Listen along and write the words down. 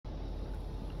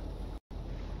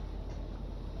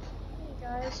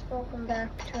guys, welcome back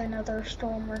to another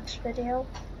Stormworks video.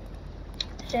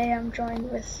 Today I'm joined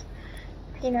with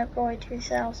Peanut Boy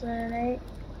 2008,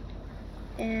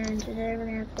 and today we're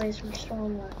gonna play some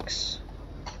Stormworks.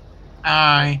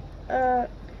 Hi.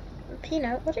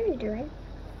 Peanut, what are you doing?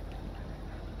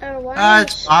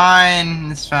 It's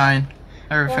fine. It's fine.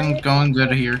 Everything's going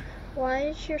good here. Why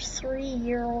is your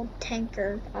 3-year-old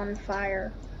tanker on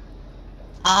fire?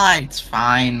 It's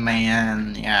fine,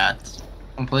 man. Yeah, it's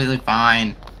completely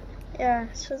fine. Yeah,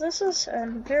 so this is a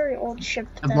very old ship.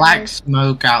 The black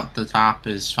smoke out the top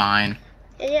is fine.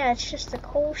 Yeah, it's just a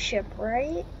coal ship,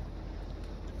 right?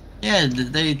 Yeah,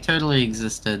 they totally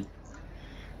existed.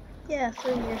 Yeah,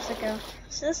 3 years ago.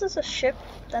 So this is a ship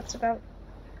that's about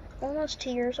almost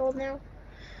 2 years old now.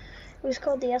 It was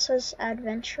called the SS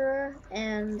Adventurer,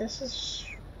 and this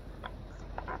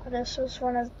was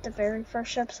one of the very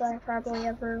first ships that I probably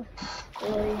ever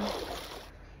really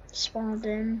spawned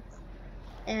in,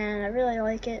 and I really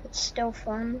like it. It's still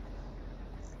fun.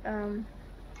 It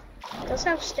does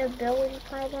have stability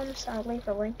problems. I'll leave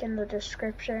a link in the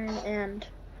description, and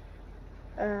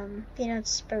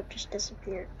Peanut's boat just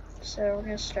disappeared, so we're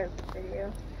gonna start the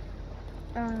video.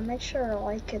 Make sure to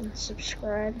like and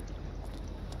subscribe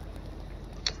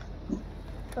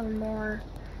for more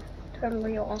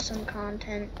totally awesome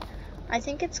content. I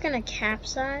think it's gonna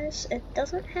capsize. It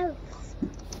doesn't have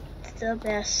the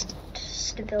best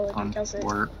stability, does it?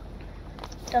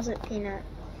 Does it, Peanut?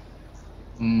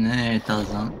 No, it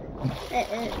doesn't.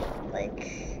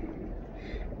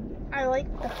 I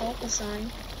like the hull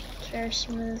design. It's very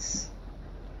smooth.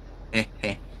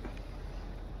 Heh.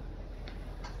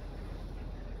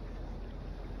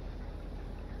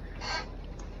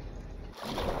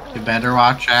 You better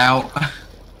watch out.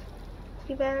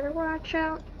 You better watch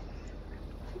out.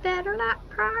 You better not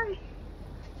cry.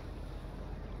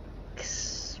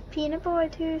 'Cause Peanut Boy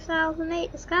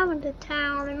 2008 is coming to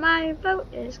town and my boat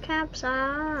is capsizing.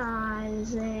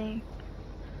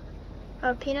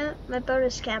 Oh, Peanut, my boat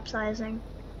is capsizing.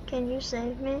 Can you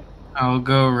save me? I'll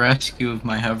go rescue with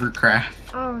my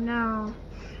hovercraft. Oh no,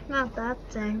 not that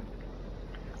thing.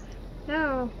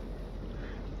 No.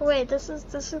 Wait, this is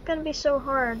gonna be so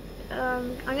hard.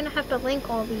 I'm gonna have to link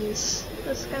all these.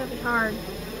 This is gonna be hard.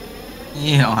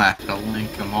 You don't have to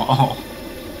link them all.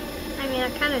 I mean, I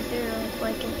kind of do.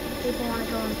 Like, if people want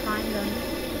to go and find them.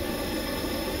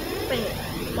 Wait,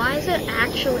 why is it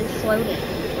actually floating?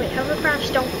 Wait,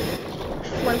 hovercrafts don't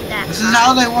float that high. This is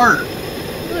how they work.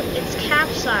 Look, it's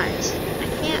capsized. I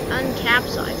can't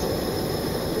uncapsize it.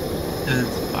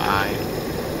 It's fine.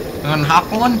 You wanna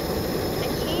hop on?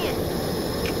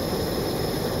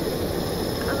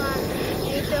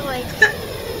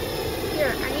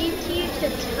 Here, I need you to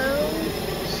tow,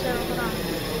 so hold on.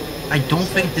 I don't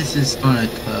think this is gonna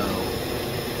tow.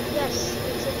 Yes,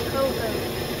 it's a tow boat.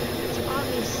 It's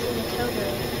obviously a tow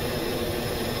boat.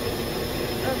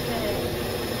 Okay.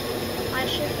 My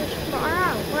ship is far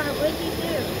out. What did you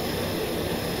do?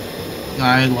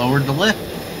 I lowered the lift.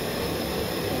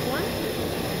 What?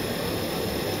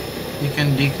 You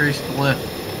can decrease the lift.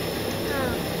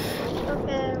 Oh.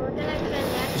 Okay, we're gonna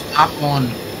connect. Just hop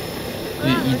on.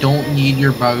 You don't need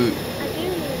your boat. I do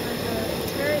need my boat.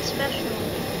 It's very special.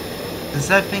 Does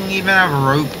that thing even have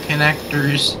rope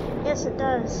connectors? Yes, it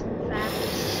does. In fact,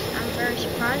 I'm very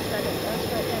surprised that it does,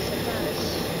 but yes, it does.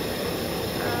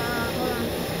 Hold on.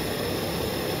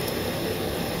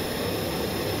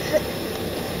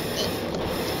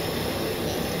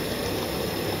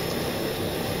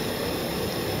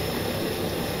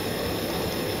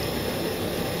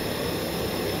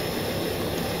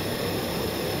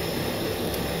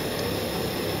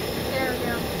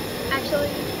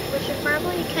 Actually, we should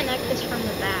probably connect this from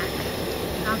the back,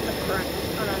 not the front.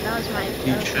 Hold on, that was my...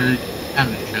 You should.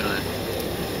 Kinda should.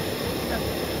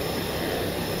 Okay.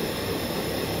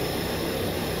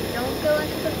 Don't go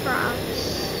into the props.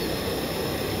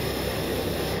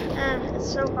 It's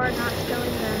so hard not to go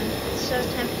in them. It's so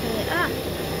tempting.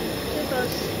 Too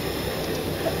close.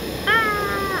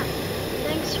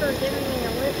 Thanks for giving me a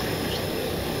lift.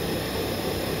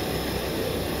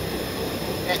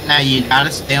 Now you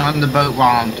gotta stay on the boat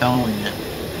while I'm towing you.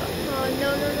 Oh,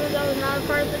 no, that was not a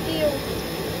part of the deal.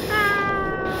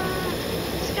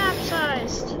 It's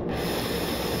capsized.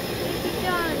 What have you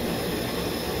done?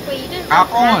 Wait, you didn't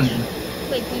Hop on.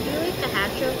 Wait, did you leave the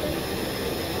hatch open?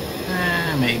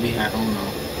 Maybe, I don't know.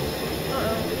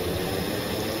 Uh-oh.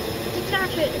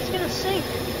 Detach it, it's gonna sink.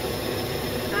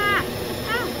 Ow!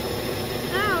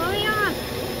 No, let me on!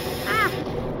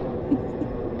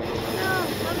 No,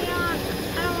 let me on.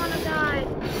 I don't want to die.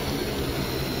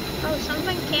 Oh,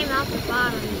 something came out the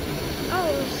bottom. Oh,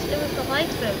 it was the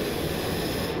lifeboat.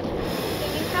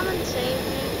 come and save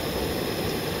me?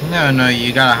 No,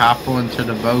 you gotta hop onto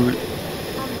the boat.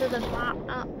 Onto the hold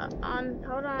on.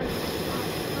 Hold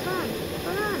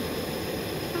on.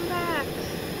 Come back.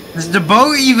 Is the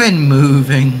boat even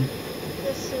moving?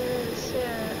 This is,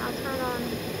 here, I'll turn on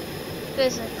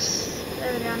physics.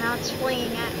 There we go, now it's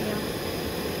swinging at you.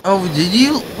 Oh, did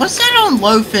you? What's that on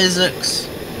low physics?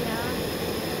 Yeah.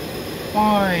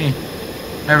 Why?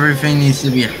 Everything needs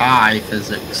to be high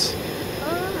physics.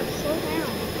 Oh, slow down.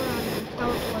 Hold on, I'm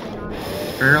teleporting on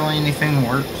it. Barely anything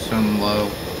works on low. I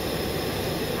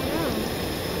know.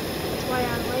 That's why I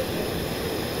like it.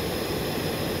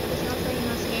 There's nothing in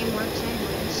this game works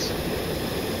anyways.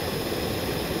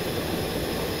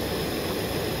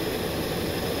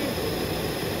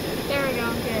 There we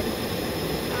go, good.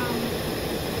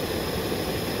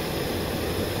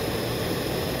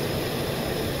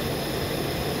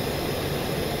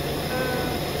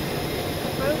 The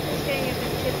boat is getting a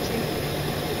bit tipsy.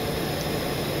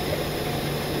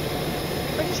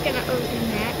 We're just gonna open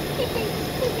that.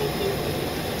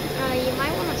 You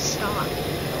might want to stop.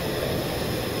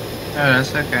 Oh,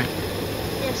 that's okay.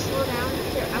 Yeah, slow down.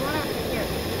 Here, here.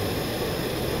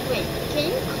 Wait, can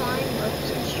you climb ropes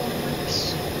in stormworks?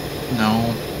 No.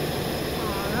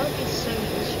 Aw, that would be so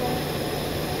useful.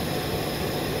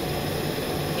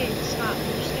 Dude, stop.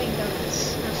 You're just getting donuts.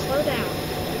 Now slow down.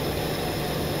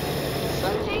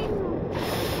 Slow down.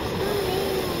 Slow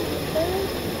down, bud.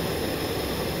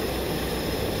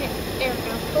 Okay, there we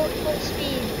go. Full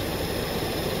speed.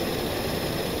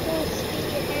 Full speed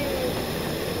ahead.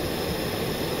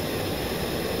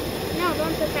 No,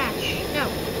 don't detach. No.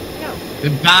 No.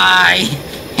 Goodbye.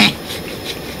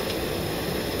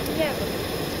 Yeah.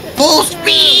 Full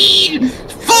speed.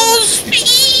 Full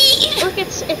speed. Look,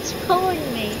 it's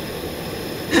pulling me.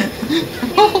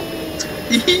 Full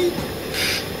speed.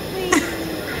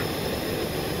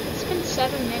 It's been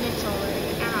 7 minutes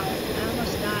already. Ow, I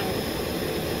almost died.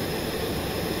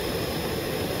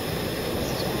 This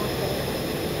is awful.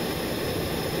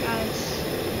 Guys,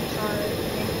 I'm sorry for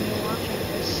making you watching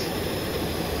this.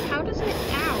 How does it?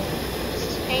 Ow. This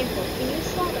is painful. Can you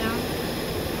slow down?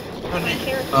 My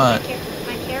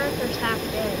character's half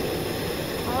dead.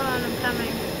 Hold on, I'm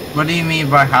coming. What do you mean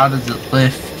by how does it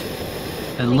lift?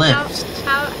 It lifts.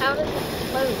 How does it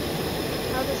float?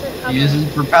 How does it hover? It uses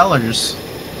propellers.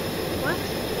 What?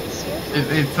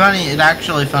 Seriously? It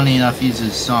actually, funny enough,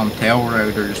 uses some tail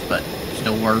rotors, but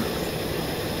still work.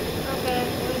 Okay,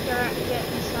 let me get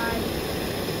inside.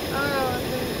 Oh no, I'm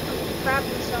gonna crap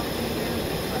myself in here.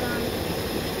 Hold on.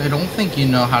 I don't think you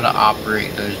know how to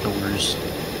operate those doors.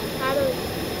 How do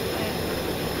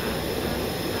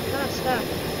I'm kind of stuck.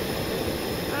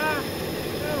 Ah,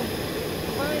 no.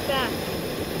 Let me back.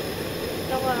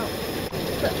 Go out.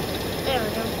 There we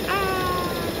go. Ah!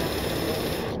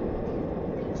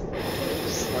 Can you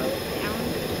slow it down,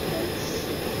 please?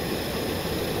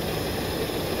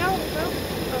 No.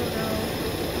 Oh no.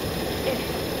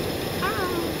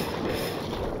 Ah!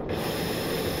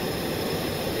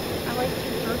 I like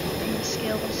your birthday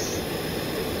skills.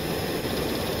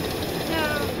 No.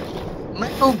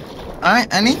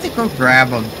 I need to go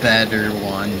grab a better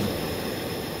one.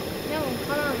 No,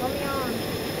 hold on, let me on.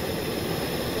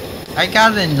 I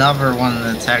got another one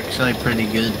that's actually pretty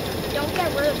good. Don't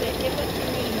get rid of it, give it to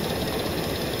me.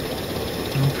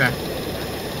 Okay.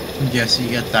 Yes, you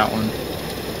get that one.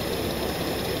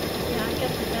 Yeah, I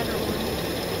get the better one.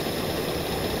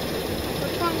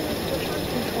 Which one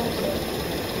controls it?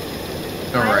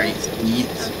 The right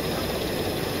seats.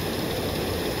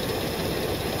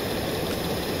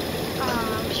 I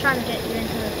was trying to get you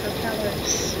into the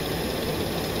propellers.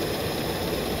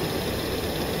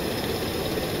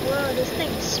 Whoa, this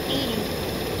thing's speedy.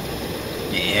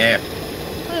 Yeah.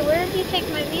 Wait, where did you take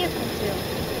my vehicle to?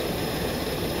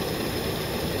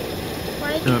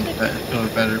 Why did To you a take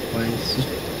better place.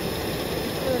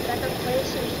 to a better place?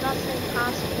 There's nothing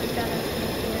possibly better than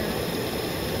here.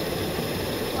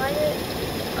 Why did...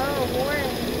 Oh,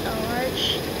 warning, a large...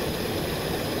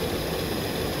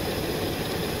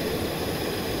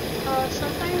 Oh,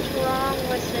 something's wrong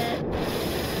with it.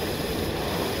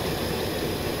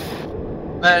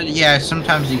 Yeah,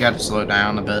 sometimes you gotta slow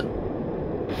down a bit.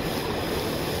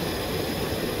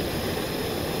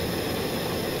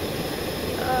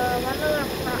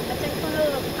 I think one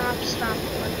of the props stopped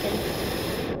working.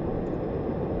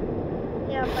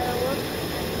 Yeah, but I look...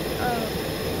 Oh.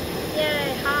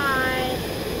 Yay, hi!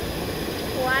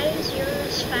 Why is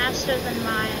yours faster than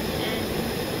mine, and...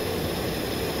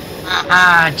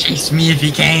 Chase me if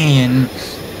you can! No,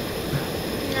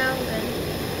 I'm good.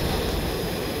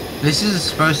 This is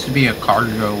supposed to be a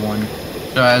cargo one.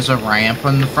 So it has a ramp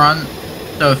on the front,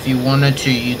 So if you wanted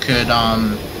to, you could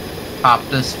pop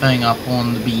this thing up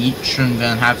on the beach and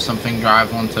then have something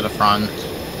drive onto the front.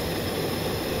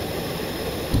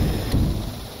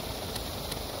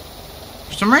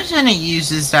 For some reason it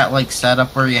uses that like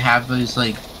setup where you have those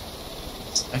like,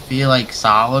 I feel like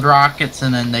solid rockets,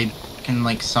 and then they can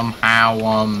like somehow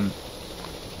I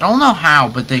don't know how,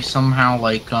 but they somehow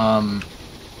like How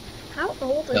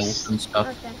old build is... and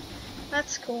stuff. Okay.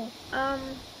 That's cool.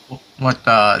 What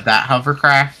that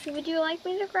hovercraft? Would you like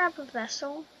me to grab a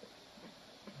vessel?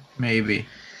 Maybe.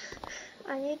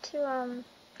 I need to,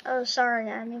 oh, sorry,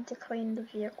 I need to clean the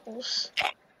vehicles.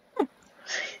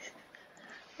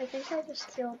 I think I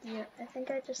just killed you. I think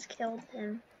I just killed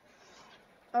him.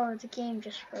 Oh, the game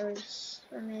just froze.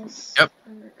 Yep.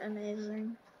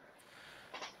 Amazing.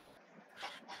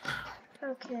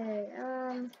 Okay,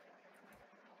 Oh,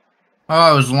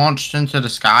 I was launched into the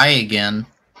sky again.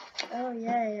 oh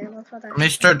yeah, I love how that Let me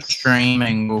start happens.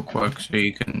 streaming real quick so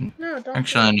you can... No, don't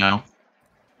Actually, no.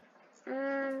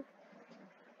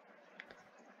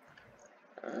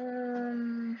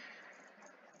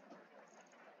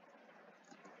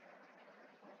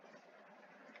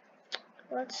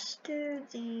 Let's do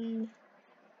the...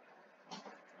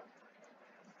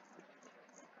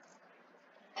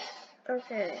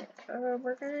 Okay,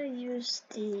 we're gonna use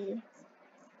the...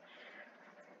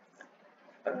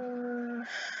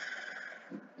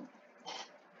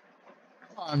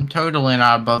 I'm totally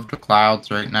not above the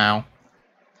clouds right now.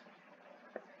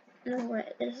 No,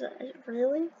 wait, is it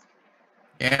really?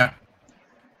 Yeah.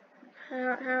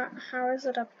 How is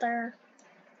it up there?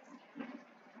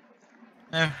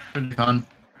 Pretty fun.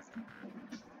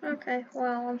 Okay,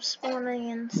 well, I'm spawning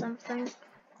in something.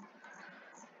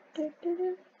 Do, do,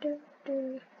 do, do,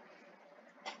 do.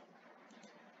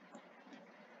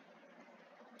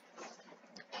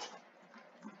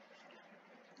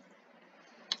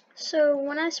 So,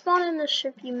 when I spawn in the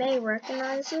ship, you may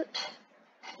recognize it.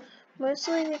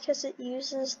 Mostly because it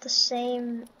uses the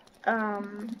same,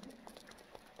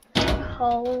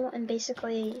 hull, and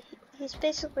basically, he's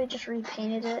basically just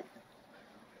repainted it.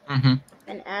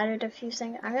 And added a few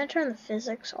things. I'm gonna turn the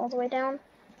physics all the way down.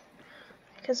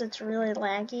 Because it's really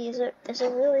laggy. Is it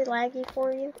really laggy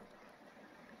for you?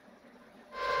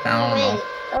 I don't know.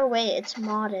 Oh wait, it's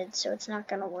modded, so it's not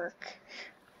gonna work.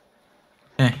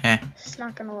 It's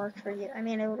not gonna work for you. I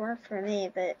mean, it would work for me,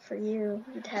 but for you,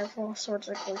 you'd have all sorts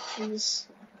of glitches.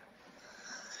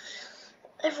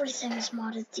 Everything is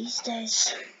modded these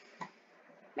days.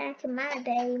 Back in my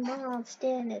day, mods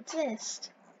didn't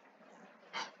exist.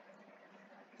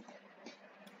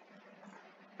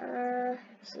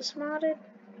 Is this modded?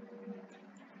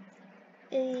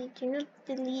 I do not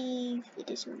believe it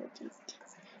is modded.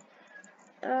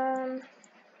 I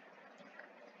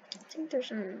think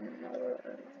there's another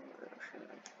version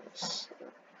of this.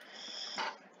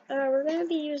 We're gonna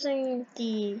be using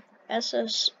the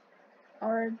SS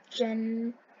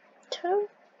Argento.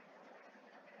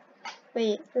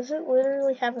 Wait, does it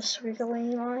literally have a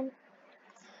squiggly line?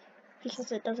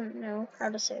 Because it doesn't know how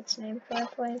to say its name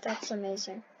correctly. That's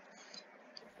amazing.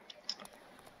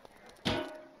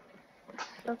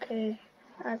 Okay,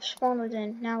 I've spawned it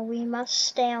in. Now we must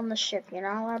stay on the ship. You're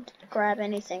not allowed to grab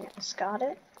anything else. Got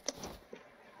it?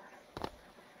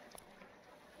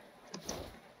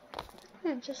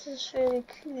 This is very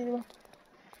cool.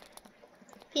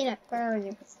 Peanut, where are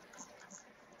you?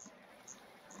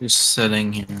 Just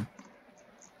sitting here.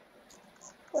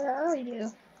 Where are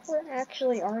you? Where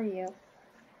actually are you?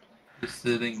 Just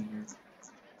sitting here.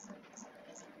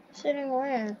 Sitting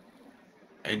where?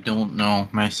 I don't know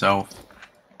myself.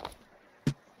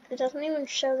 It doesn't even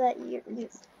show that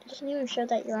it doesn't even show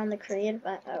that you're on the creative.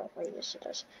 Oh wait, yes it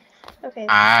does. Okay.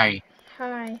 Hi.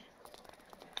 Hi.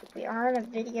 We are in a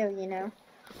video, you know.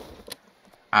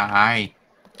 Hi.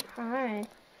 Hi.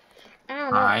 I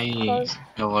don't know. Hi.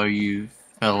 Hello, you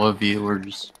fellow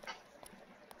viewers.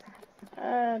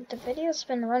 The video's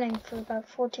been running for about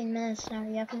 14 minutes now.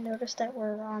 You haven't noticed that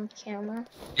we're on camera?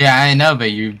 Yeah, I know,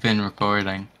 but you've been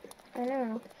recording. I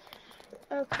know.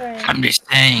 Okay. I'm just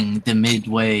saying, the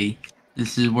midway.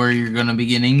 This is where you're gonna be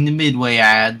getting the midway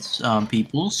ads,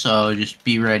 people. So just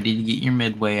be ready to get your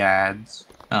midway ads.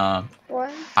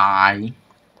 What? Hi.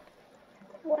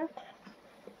 What?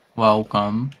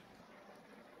 Welcome.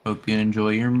 Hope you enjoy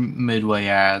your midway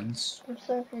ads. I'm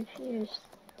so confused.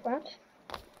 What?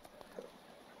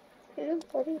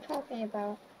 What are you talking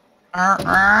about?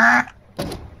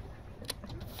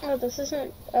 Oh, this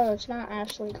isn't... Oh, it's not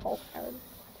actually coal powered.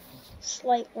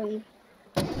 Slightly.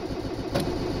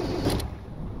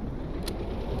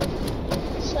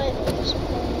 Slightly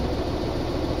disappointing.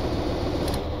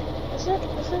 Is it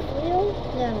real?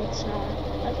 No, it's not.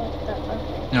 I thought that,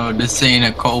 okay. No, this ain't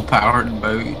a coal-powered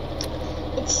boat.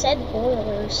 It said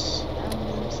boilers.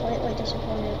 I'm slightly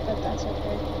disappointed, but that's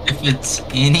okay. If it's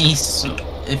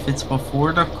if it's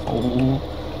before the coal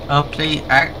update,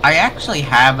 I actually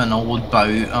have an old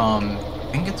boat.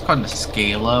 I think it's called the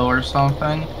Scalo or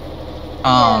something.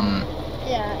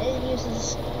 Yeah, it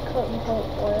uses quote-unquote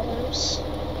boilers.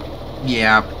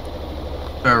 Yeah,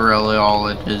 but really all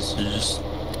it is just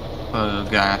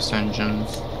gas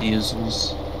engines,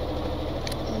 diesels.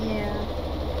 Yeah.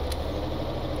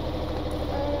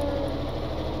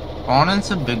 Spawn in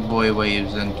some big boy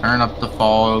waves and turn up the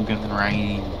fog and the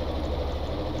rain.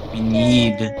 We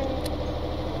need.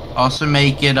 Also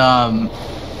make it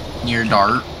near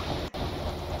dark.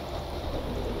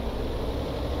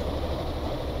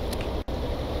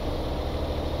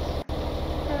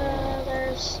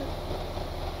 There's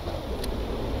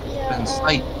Been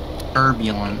slight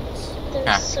turbulence.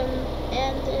 There's some,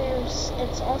 and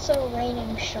it's also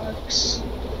raining sharks.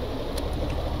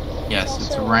 Yes,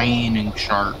 it's raining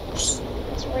sharks.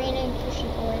 It's raining fishy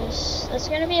boys. It's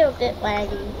gonna be a bit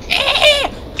laggy.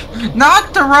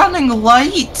 Not the running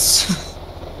lights!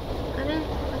 Okay,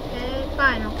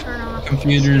 fine, I'll turn off.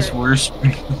 Computer's worst.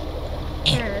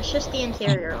 Here, it's just the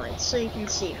interior lights, so you can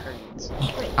see her.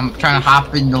 Wait, I'm trying to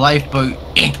hop in the lifeboat.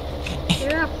 You're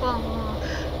gonna fall off.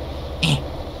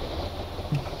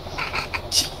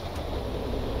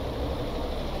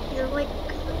 You're like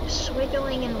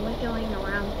swiggling and wiggling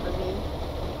around for me.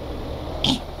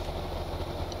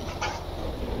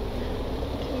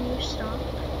 Can you stop?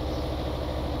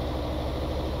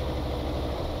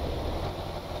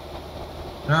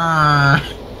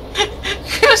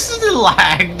 This is the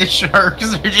lag. The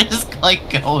sharks are just like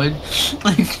going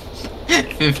like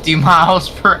 50 miles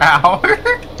per hour.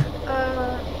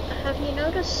 Have you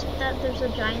noticed that there's a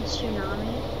giant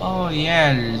tsunami? Oh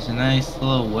yeah, there's a nice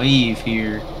little wave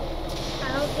here. I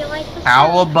hope you like the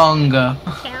Cowabunga.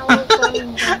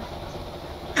 Cowabunga.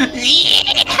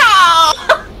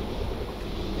 Yeehaw!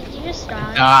 Did you just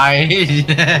die? Died.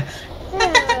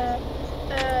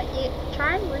 You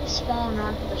try and respawn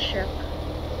onto the ship.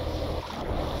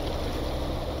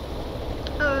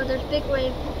 Oh, there's big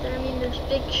wave. I mean, there's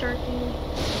big sharky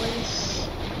place.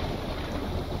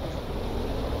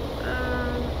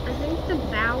 I think the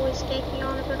bow is taking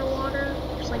on a bit of water.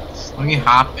 There's like this. Let me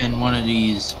hop in one of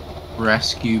these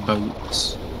rescue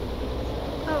boats.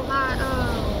 Oh hi.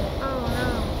 Oh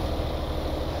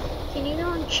no. Can you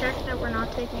go and check that we're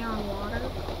not taking on water?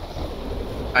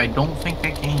 I don't think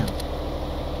I can.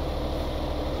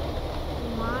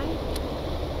 Why?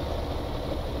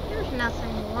 There's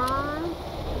nothing wrong.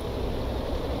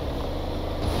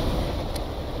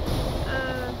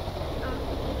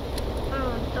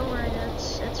 Oh, don't worry,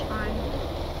 it's fine.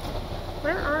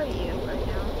 Where are you right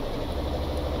now?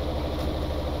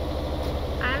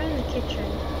 I'm in the kitchen.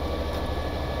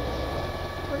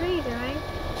 What are you doing?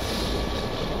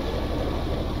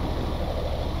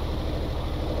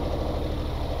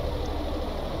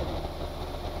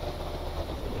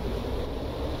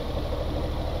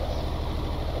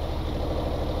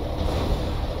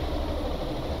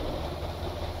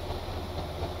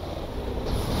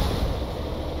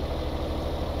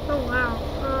 Oh wow,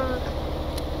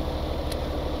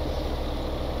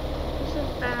 this is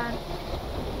bad.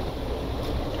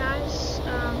 Guys, I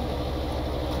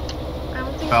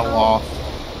don't think Fell off.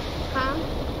 Huh?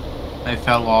 I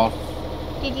fell off.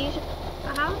 Did you,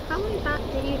 how many times,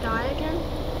 did you die again?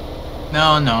 No,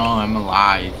 I'm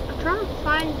alive. I'm trying to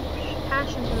find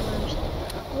passenger rooms.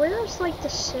 Where's like the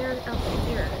stair? Oh,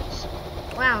 here it is.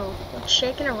 Wow, it's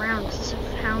shaking around because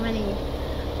of how many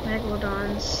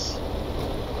megalodons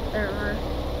there are.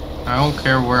 I don't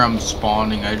care where I'm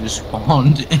spawning, I just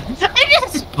spawned I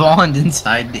just spawned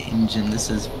inside the engine. This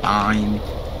is fine.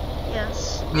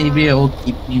 Yes. Maybe it will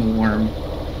keep me warm.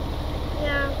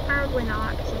 Yeah, probably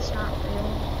not, because it's not real.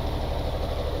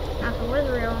 Now, if it was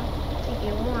real, it'd keep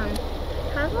you warm.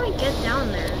 How do I get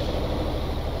down there?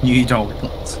 You don't.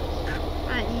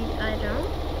 I don't?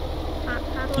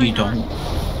 How do I You don't.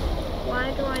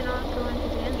 Why do I not go into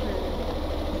the engine room?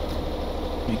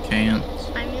 You can't.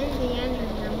 I'm in the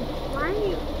engine room. Why are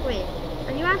you... Wait,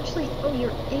 are you actually... Oh,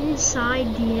 you're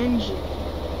inside the engine.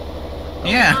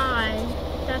 Yeah. Hi.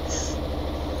 That's...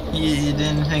 You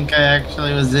didn't think I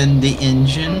actually was in the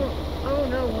engine? Oh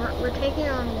no, we're taking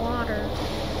on water.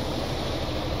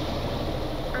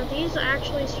 Are these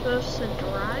actually supposed to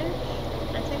drive?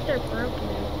 I think they're broken.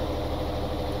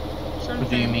 Something. What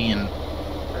do you mean?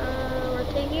 We're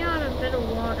taking on a bit of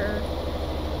water.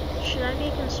 Should I be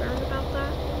concerned about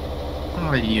that?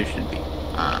 Oh, you should be.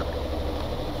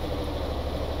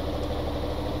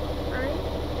 Right?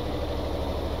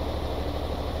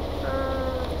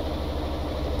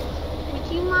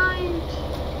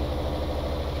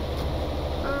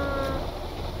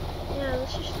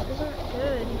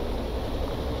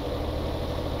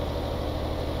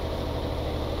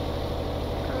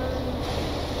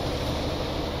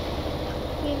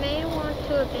 may want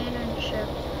to abandon the ship.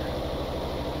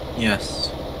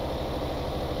 Yes.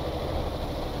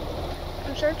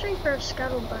 I'm searching for a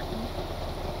scuttle button.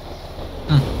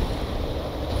 I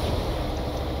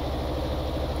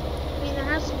mean, there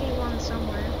has to be one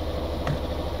somewhere.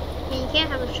 I mean, you can't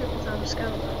have a ship without a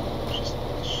scuttle button. It's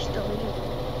just illegal.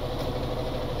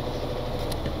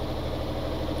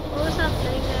 What was that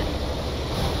thing that...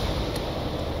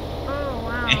 Oh,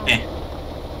 wow.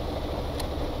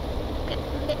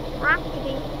 Get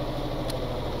rockety.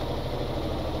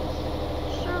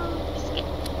 So, get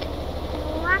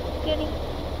rockety.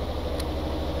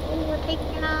 Oh, we're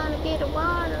taking on a bit of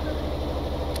water.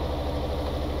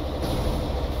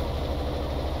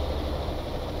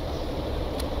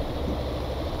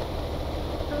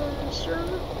 Sir.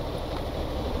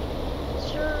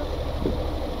 Sir.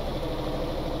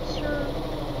 Sir.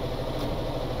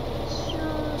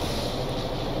 Sir.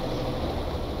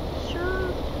 Sir.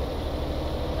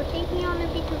 But take me on a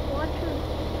bit of water.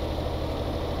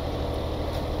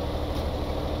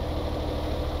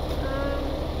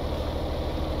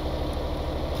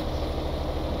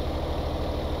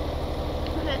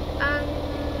 Okay,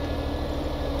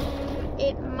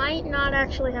 it might not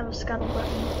actually have a scuttle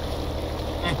button.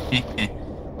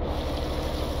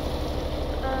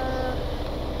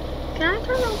 Can I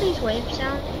turn all these waves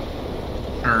down?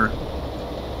 Sure.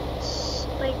 It's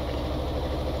like,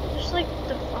 just like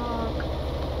the fog.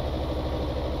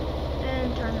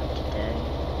 And turn it to day.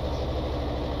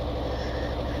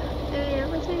 Hey,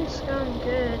 everything's going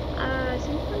good. I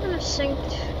think we're gonna sink.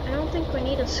 I don't think we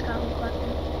need a scuttle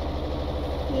button.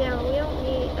 Yeah, we don't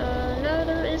need, no,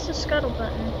 there is a scuttle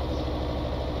button.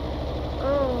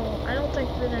 Oh, I don't think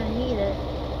we're gonna need it.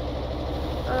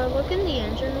 Look in the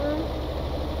engine room.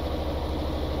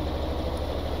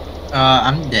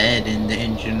 I'm dead in the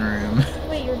engine room.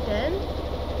 Wait, you're dead?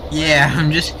 Yeah,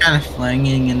 I'm just kind of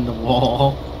flinging in the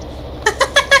wall.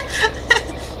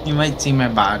 You might see my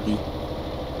body.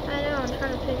 I know, I'm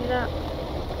trying to pick it up.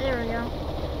 There we go.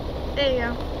 There you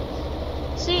go.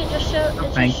 See, it just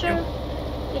showed,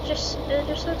 it just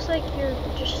looks like you're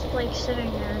just like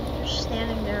sitting there, just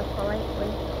standing there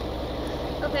politely.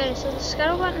 Okay, so the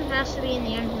scuttle button has to be in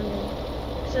the engine room,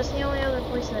 because that's the only other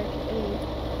place that it could be.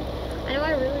 I know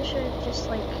I really should have just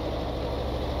like...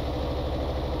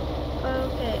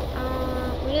 Okay,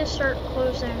 we need to start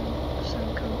closing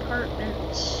some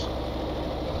compartments.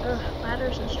 Ugh,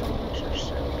 ladders and stormworks are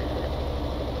so good.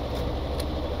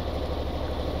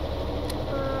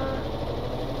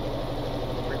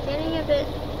 We're getting a bit,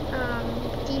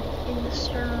 deep in the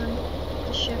stern of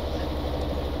the ship.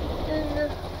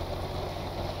 And,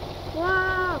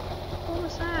 wow! What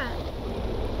was that?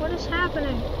 What is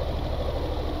happening?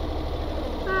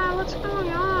 Ah, what's going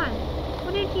on?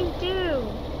 What did you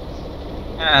do?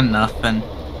 Nothing.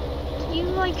 Did you,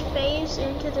 like, phase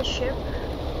into the ship?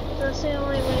 That's the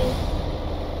only way.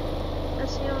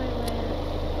 That's the only way.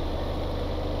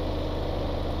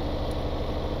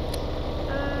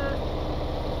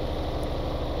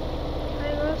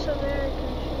 I'm also very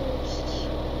confused.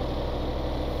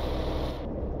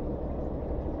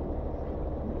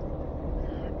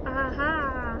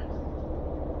 Aha!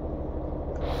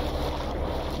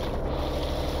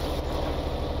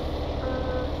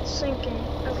 Sinking.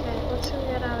 Okay, let's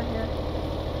get out of here.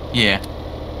 Yeah.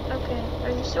 Okay,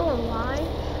 are you still alive?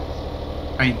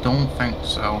 I don't think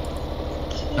so.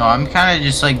 No, I'm kind of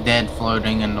just like dead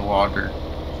floating in the water.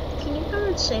 Can you come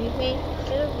and save me?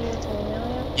 Get a vehicle,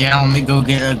 will you? Yeah, let me go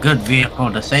get a good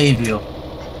vehicle to save you.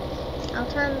 I'll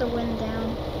turn the wind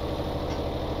down.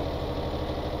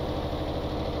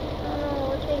 Oh no,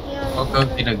 we're taking on I'll go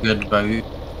get a good boat.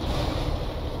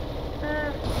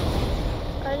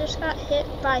 I just got hit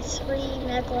by 3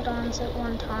 megalodons at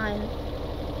one time.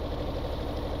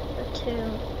 Or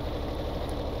 2.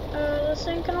 This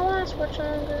ain't gonna last much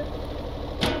longer.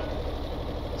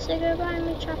 Say goodbye,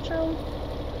 muchacho.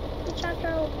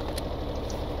 Muchacho.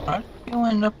 How did you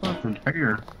end up over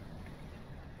there?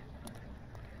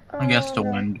 I guess the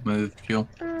wind moved you.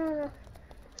 No.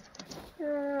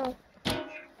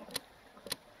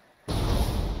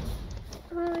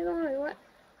 What?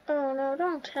 Oh no,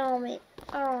 don't tell me.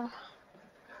 Oh.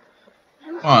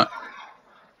 What?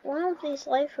 One of these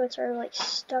lifeboats are like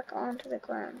stuck onto the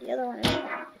ground. The other one is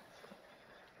not.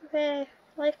 Okay,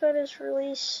 lifeboat is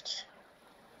released.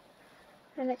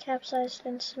 And it capsized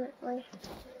instantly.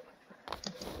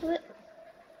 What?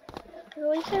 I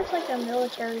believe there's like a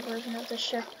military version of the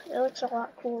ship. It looks a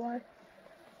lot cooler.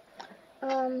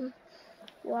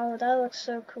 Wow, that looks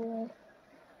so cool.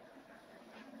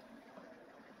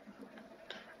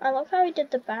 I love how he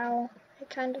did the bow. It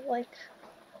kind of like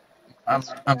I'm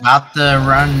That's about to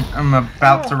run. I'm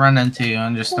about to Oh, run into you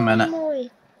in just a holy minute.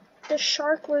 moly. The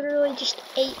shark literally just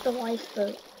ate the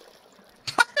lifeboat.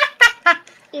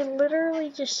 It literally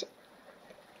just...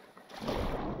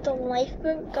 The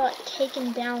lifeboat got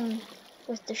taken down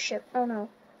with the ship. Oh no.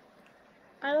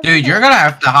 I don't Dude, think you're gonna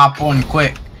have to hop on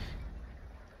quick.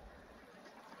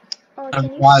 Oh,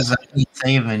 Otherwise, I hate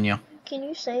saving you. can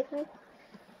you save me?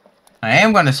 I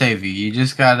am gonna save you. You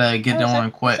just gotta get on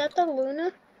Is quick. that the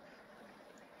Luna?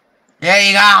 Yeah,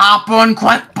 you gotta hop on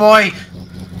quick, boy.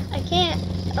 I can't.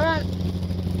 Hold on.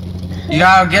 You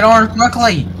gotta get on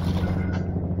quickly.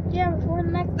 Yeah, before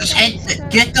the next Just guy.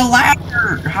 get the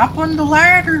ladder. Hop on the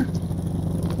ladder.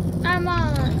 I'm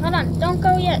on. Hold on. Don't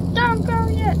go yet. Don't go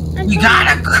yet. You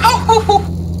gotta go.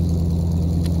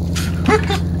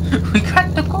 We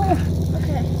got to go.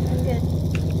 Okay, I'm good.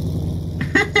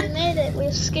 We made it. We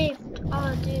escaped.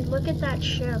 Oh, dude, look at that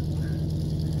ship.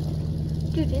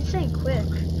 Dude, this ain't quick.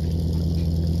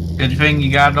 Good thing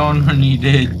you got on when you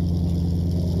did.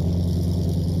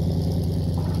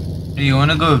 Do you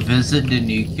want to go visit the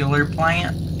nuclear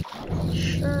plant?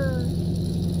 Sure.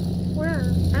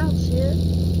 Where? I don't see it.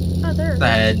 Oh, there. The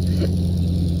head.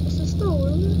 Is this the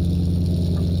Luna?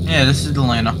 Yeah, this is the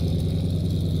Luna.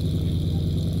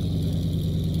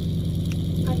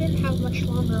 I didn't have much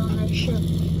longer on that ship.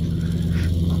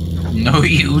 No,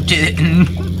 you didn't.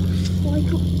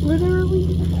 Like,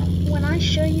 literally, when I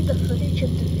show you the footage of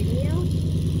the video,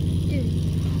 dude,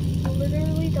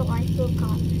 literally the lifeboat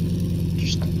got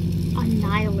just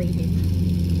annihilated.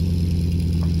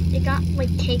 It got,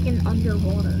 like, taken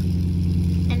underwater.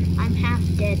 And I'm half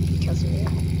dead because of it.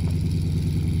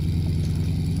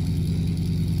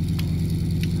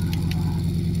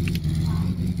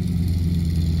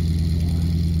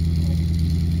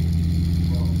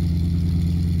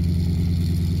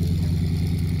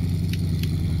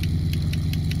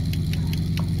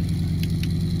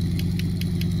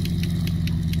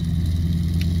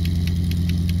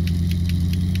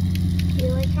 Do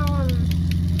you like how I'm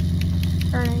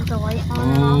turning the light on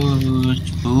and off? Oh,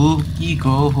 spooky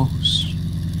ghost.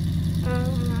 You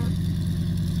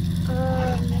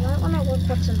might want to look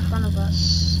what's in front of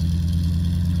us.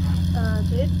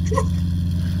 Dude?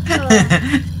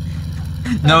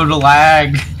 No, the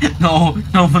lag. No,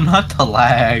 not the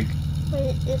lag.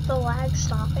 Wait, is the lag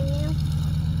stopping you?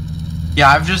 Yeah,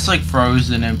 I've just like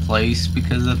frozen in place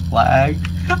because of lag.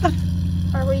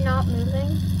 Are we not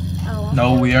moving? Oh.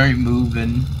 No, we aren't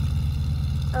moving.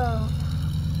 Oh.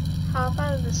 Hop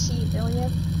out of the seat, will you?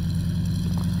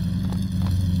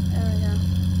 There we go.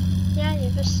 Yeah,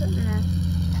 you're just sitting there.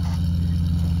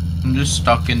 I'm just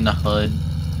stuck in the hood.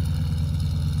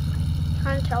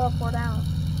 Trying to teleport out.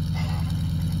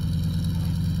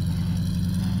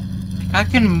 I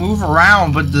can move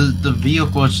around, but the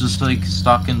vehicle is just like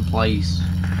stuck in place.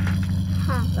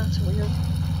 Huh, that's weird.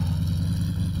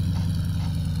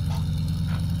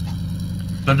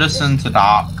 Put us into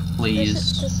dock,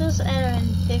 please. This is an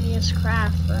amphibious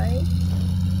craft, right?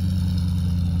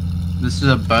 This is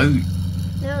a boat.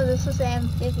 No, this is an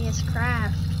amphibious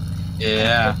craft.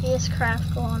 Yeah. Amphibious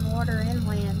craft go on water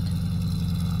inland.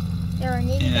 Yeah, we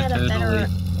need to get totally. a better.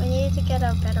 We need to get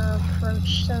a better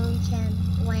approach so we can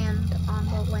land on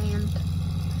the land.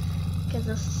 Because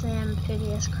this is an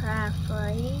amphibious craft,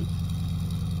 right?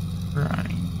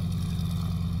 Right.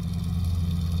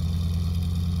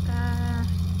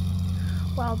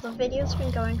 Well, the video's been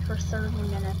going for 30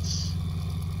 minutes.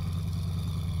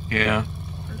 Yeah.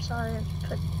 I'm sorry I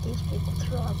put these people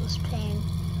through all this pain.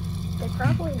 They're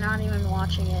probably not even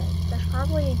watching it. There's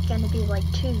probably gonna be like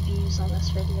 2 views on this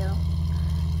video.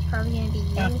 It's probably gonna be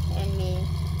you and me.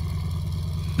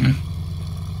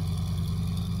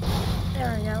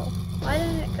 There we go. Why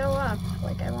didn't it go up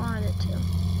like I wanted it to?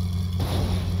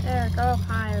 There, go up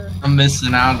higher. I'm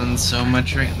missing out on so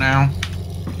much right now.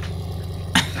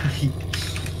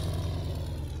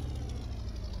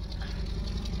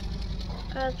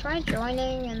 Try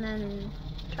joining and then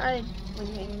try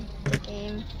leaving the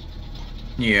game.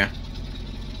 Yeah.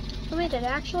 Oh, wait, it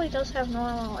actually does have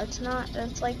normal. It's not,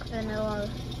 it's like vanilla.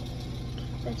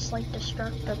 It's like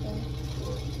destructible.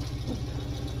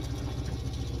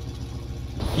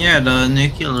 Yeah, the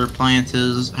nuclear plant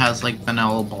has like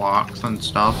vanilla blocks and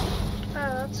stuff. Oh,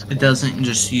 that's cool. It doesn't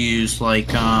just use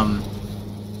like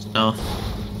stuff.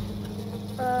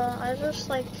 I just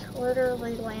like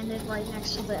literally landed right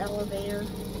next to the elevator.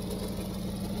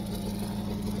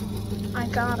 I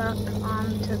got up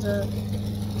onto the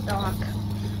dock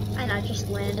and I just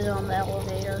landed on the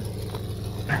elevator.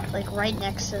 Like right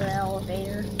next to the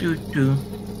elevator. Doo-doo.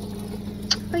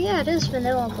 Oh yeah, it is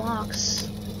vanilla blocks.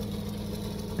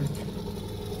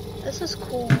 This is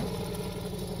cool.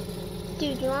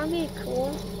 Dude, you wanna be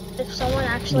cool? If someone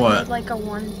actually What? made like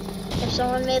if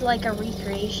someone made like a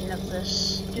recreation of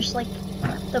this, just like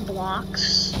the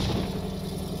blocks.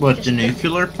 What, Just the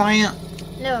nuclear plant?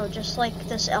 No, just like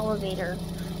this elevator.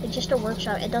 It's just a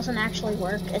workshop. It doesn't actually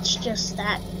work. It's just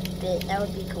that bit. That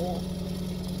would be cool.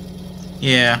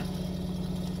 Yeah.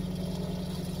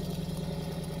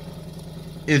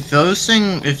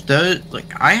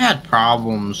 Like, I had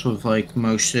problems with, like,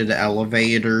 most of the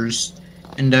elevators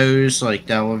in those, like,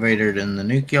 the elevator in the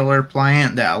nuclear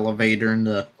plant, the elevator in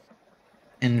the,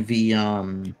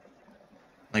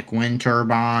 like, wind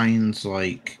turbines,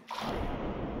 like,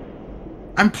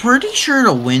 I'm pretty sure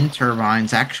the wind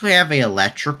turbines actually have a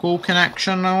electrical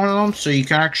connection on them, so you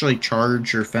can actually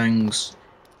charge your things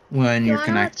when you're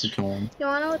connected to them. You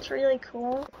wanna know what's really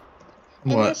cool?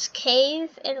 In What? this cave,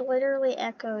 it literally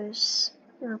echoes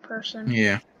your person.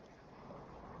 Yeah.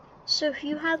 So if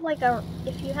you had like a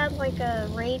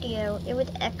radio, it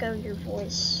would echo your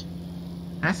voice.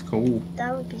 That's cool.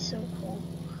 That would be so cool.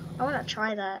 I wanna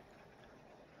try that.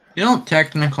 You don't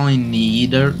technically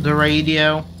need the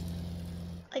radio.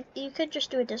 Like you could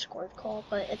just do a Discord call,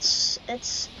 but it's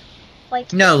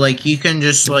like No, like you can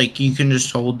just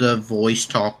hold the voice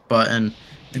talk button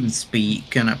and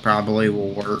speak, and it probably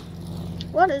will work.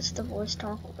 what is the voice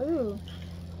talk? Ooh.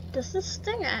 Does this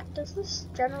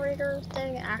generator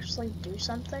thing actually do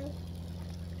something?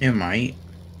 It might.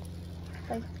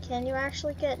 Like, can you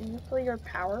actually get nuclear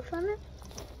power from it?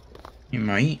 You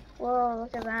might. Whoa,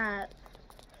 look at that.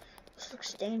 This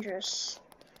looks dangerous.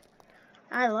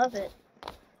 I love it.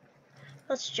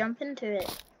 Let's jump into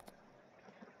it.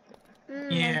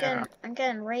 Yeah. I'm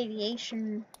getting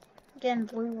radiation. I'm getting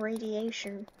blue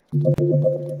radiation.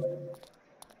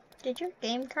 Did your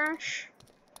game crash?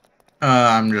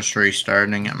 I'm just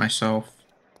restarting it myself.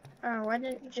 Oh, why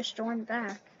didn't you just join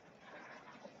back?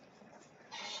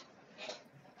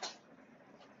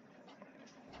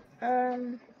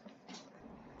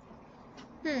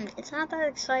 It's not that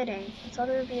exciting. I thought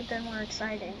it would be a bit more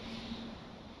exciting.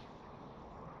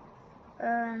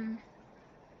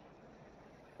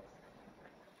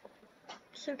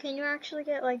 So can you actually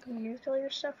get, like,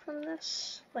 nuclear stuff from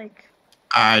this? Like...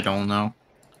 I don't know.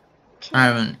 I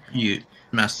haven't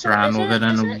messed around with it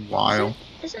in a while.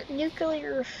 Isn't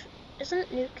nuclear,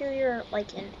 like,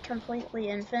 completely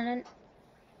infinite?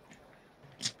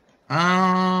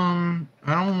 I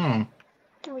don't know.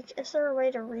 Like, is there a way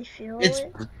to refuel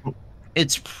it?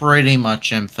 It's pretty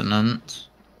much infinite.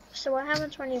 So what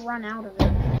happens when you run out of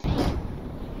it?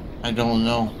 I don't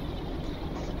know.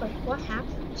 Like, what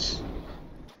happens?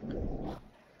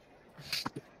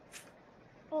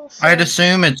 Also, I'd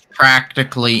assume it's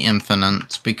practically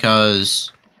infinite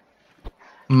because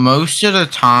most of the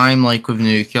time, like with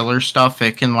nuclear stuff,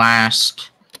 it can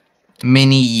last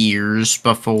many years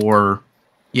before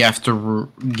you have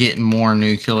to get more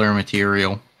nuclear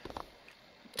material.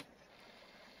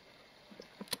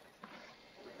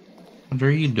 What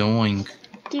are you doing?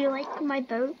 do you like my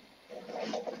boat?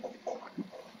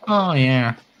 Oh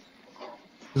yeah.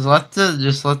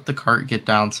 Just let the cart get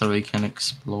down so we can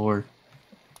explore.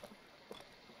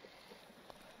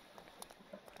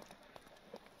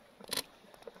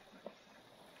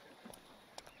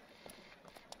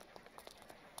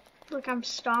 Look, I'm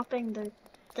stopping the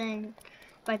thing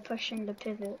by pushing the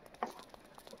pivot.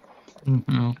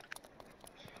 Mm-hmm.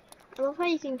 I love how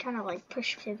you can kind of like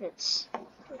push pivots.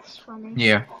 That's funny.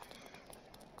 Yeah.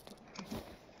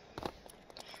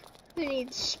 Who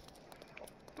needs...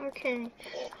 Okay.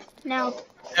 Now...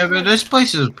 Yeah, but this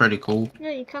place is pretty cool. No,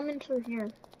 you come into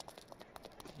here.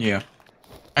 Yeah.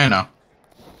 I know.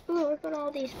 Ooh, look at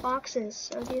all these boxes.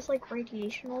 Are these like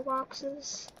radiational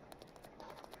boxes?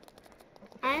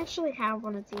 I actually have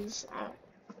one of these.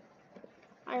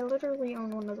 I literally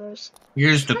own one of those.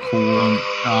 Here's the coolant.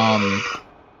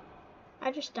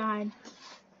 I just died.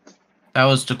 That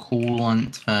was the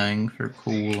coolant thing for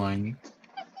cooling.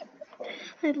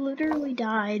 I literally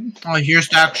died. Oh, here's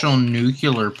the actual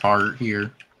nuclear part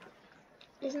here.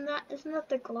 Isn't that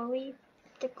the glowy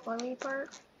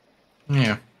part?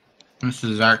 Yeah. This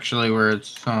is actually where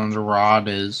the rod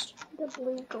is. The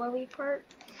blue glowy part?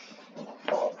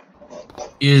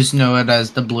 You just know it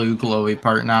as the blue glowy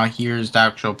part. Now here's the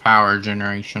actual power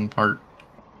generation part.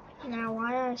 Now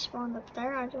why I spawned up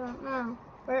there, I don't know.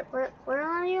 Where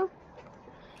are you?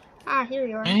 Ah, here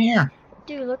you are. In here.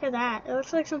 Dude, look at that. It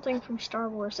looks like something from Star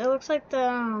Wars. It looks like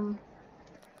the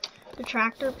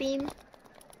tractor beam.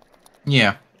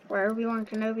 Yeah. Where Obi-Wan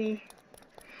Kenobi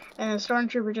and the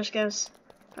stormtrooper just goes,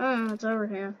 oh, it's over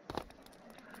here.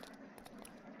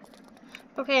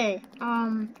 Okay,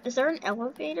 is there an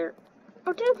elevator?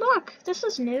 Oh, dude, look! This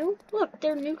is new. Look,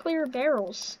 they're nuclear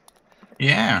barrels.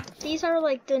 Yeah. These are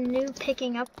like the new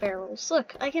picking up barrels.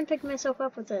 Look, I can pick myself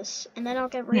up with this, and then I'll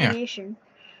get Yeah. radiation.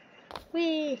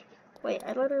 Whee! Wait,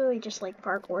 I literally just like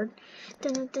parkoured. Da,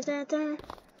 da, da, da,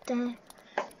 da.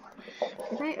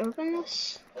 Can I open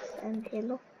this? And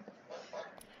hello.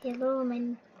 Hello,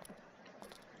 man.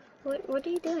 What are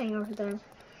you doing over there?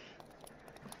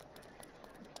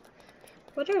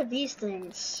 What are these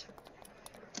things?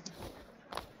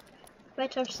 If I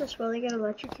touch this, will I get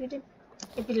electrocuted?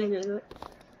 What are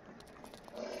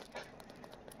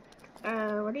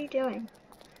you doing?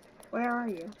 Where are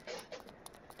you?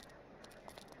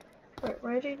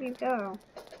 Where did you go?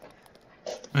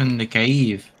 In the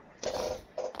cave.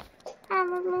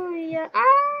 Hallelujah!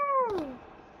 Ah!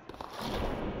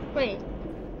 Wait.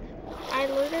 I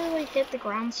literally hit the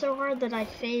ground so hard that I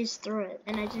phased through it,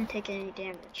 and I didn't take any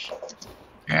damage.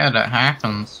 Yeah, that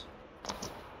happens.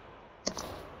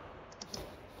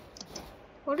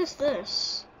 What is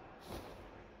this?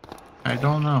 I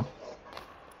don't know.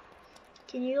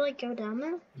 Can you, like, go down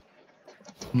there?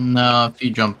 No, if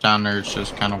you jump down there, it's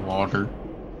just kind of water.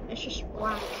 It's just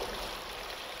black.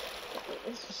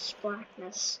 It's just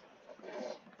blackness.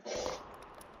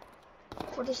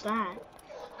 What is that?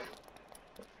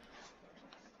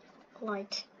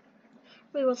 Light.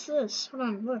 Wait, what's this? Hold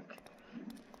on, look.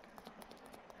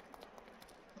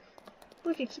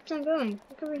 Look, it keeps on going.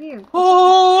 Look over here.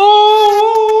 Oh!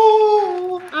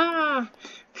 Ah!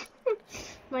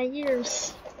 My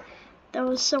ears. That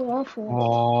was so awful.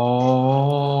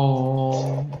 Oh!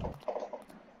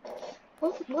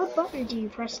 What button do you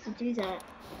press to do that?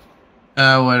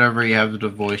 Whatever you have the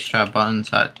voice chat button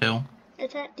set to.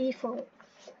 It's at default.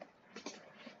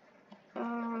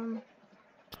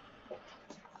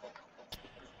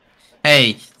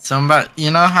 Hey, you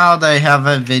know how they have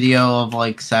a video of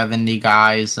like 70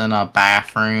 guys in a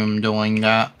bathroom doing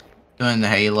that? Doing the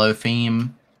Halo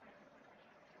theme?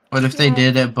 What if they Yeah.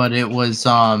 did it, but it was,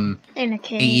 In a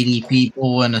cave. 80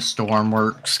 people in a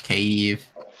stormworks cave?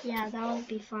 Yeah, that would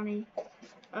be funny.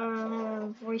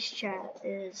 Voice chat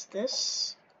is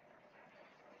this?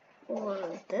 Or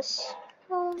this?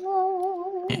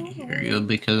 Can't hear you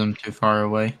because I'm too far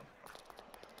away.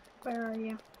 Where are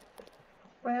you?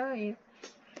 Where are you?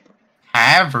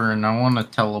 Cavern, I want to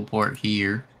teleport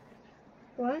here.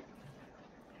 What?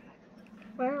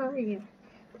 Where are you?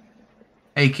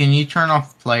 Hey, can you turn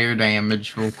off player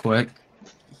damage real quick?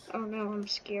 Oh no, I'm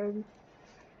scared.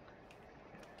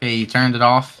 Okay, you turned it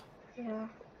off? Yeah.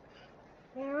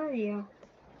 Where are you?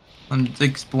 I'm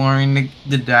exploring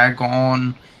the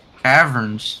daggone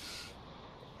caverns.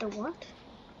 The what?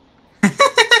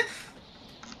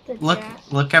 The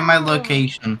Look at my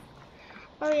location.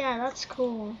 Oh yeah, that's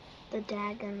cool. The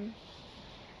Dagon.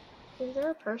 Is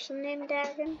there a person named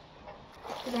Dagon?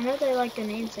 Because I know they like to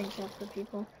name things after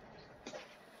people.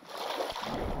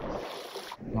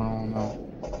 Oh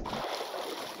no.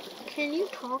 Can you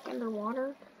talk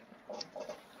underwater?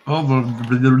 Oh.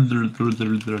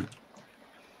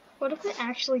 What if it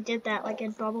actually did that, like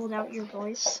it bubbled out your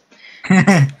voice?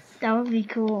 That would be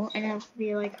cool, and it would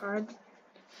be like hard.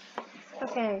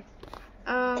 Okay.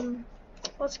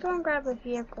 Let's go and grab a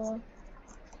vehicle.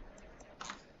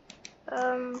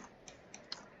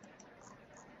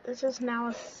 This is now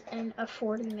a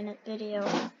 40-minute video.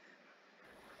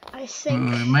 I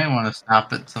think. We might want to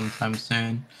stop it sometime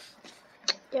soon.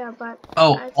 Yeah, but.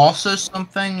 Oh, also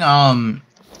something,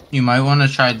 you might want to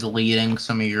try deleting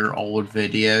some of your old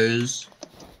videos.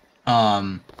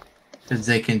 Because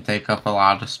they can take up a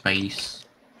lot of space.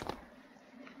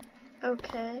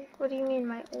 Okay. What do you mean,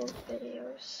 my old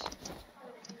videos?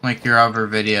 Like your other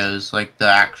videos, like the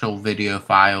actual video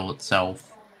file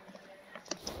itself.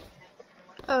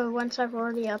 Oh, once I've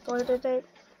already uploaded it?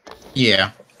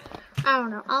 Yeah. I don't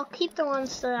know. I'll keep the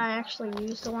ones that I actually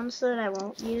use. The ones that I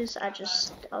won't use, I'll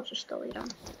just delete them.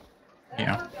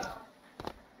 Yeah.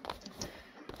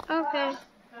 Okay.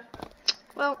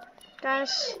 Well,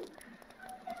 guys,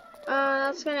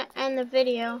 that's gonna end the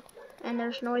video. And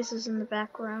there's noises in the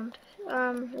background.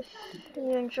 If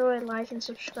you enjoyed, like and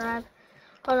subscribe.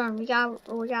 Hold on, we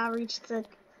gotta reach the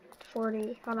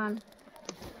 40. Hold on.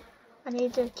 I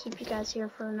need to keep you guys here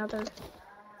for another.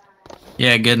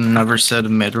 Yeah, get another set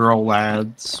of mid-roll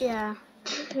ads. Yeah.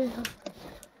 Hold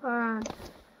on.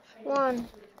 1,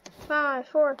 5,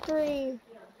 4, 3,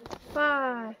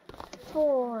 5,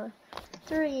 4,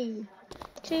 3,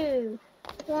 2,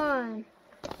 1.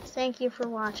 Thank you for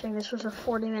watching. This was a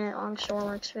 40-minute long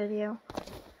stormworks video.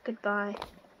 Goodbye.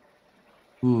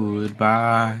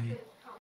 Goodbye.